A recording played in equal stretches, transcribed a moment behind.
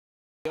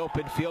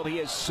Open field, he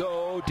is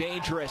so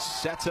dangerous.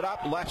 Sets it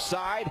up, left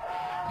side.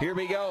 Here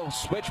we go.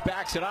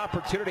 Switchbacks an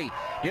opportunity.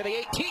 Near the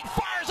 18,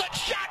 fires a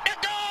shot to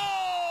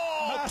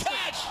goal!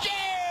 Kacher!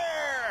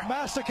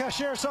 Masta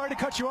Kacher, sorry to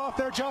cut you off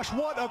there, Josh.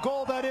 What a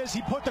goal that is.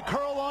 He put the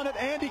curl on it,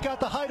 and he got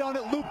the height on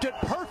it, looped it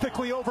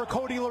perfectly over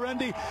Cody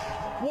Lorendi.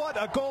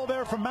 What a goal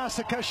there from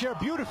Masta Kacher.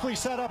 Beautifully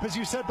set up, as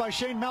you said, by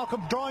Shane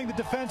Malcolm, drawing the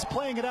defense,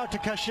 playing it out to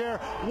Kacher.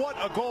 What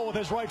a goal with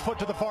his right foot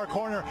to the far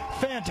corner.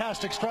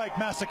 Fantastic strike,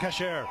 Masta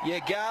Kacher. You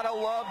gotta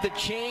love the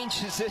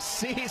changes this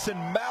season.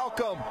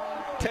 Malcolm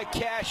to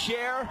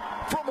Kacher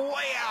from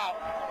way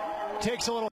out. Takes a little